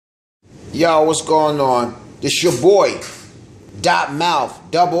Yo, what's going on? This your boy,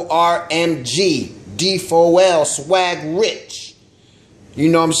 dotmouth, double RMG, D4L, swag rich. You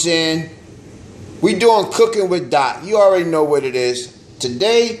know what I'm saying? We doing cooking with Dot. You already know what it is.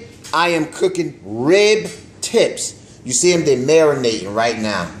 Today, I am cooking rib tips. You see them? They're marinating right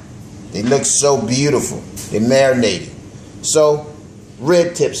now. They look so beautiful. They're marinating. So,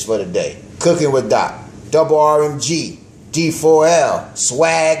 rib tips for the day. Cooking with Dot. Double RMG. D4L,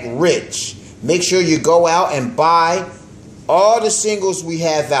 swag rich. Make sure you go out and buy all the singles we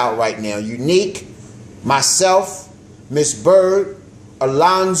have out right now. Unique, myself, Miss Bird,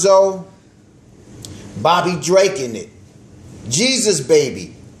 Alonzo, Bobby Drake in it. Jesus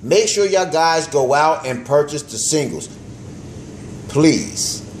Baby. Make sure y'all guys go out and purchase the singles.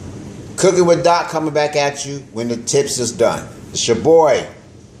 Please. Cooking with Dot coming back at you when the tips is done. It's your boy,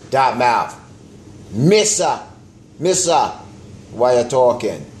 dotmouth. Missa, why you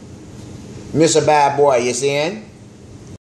talking? Mr. Bad Boy, you seeing?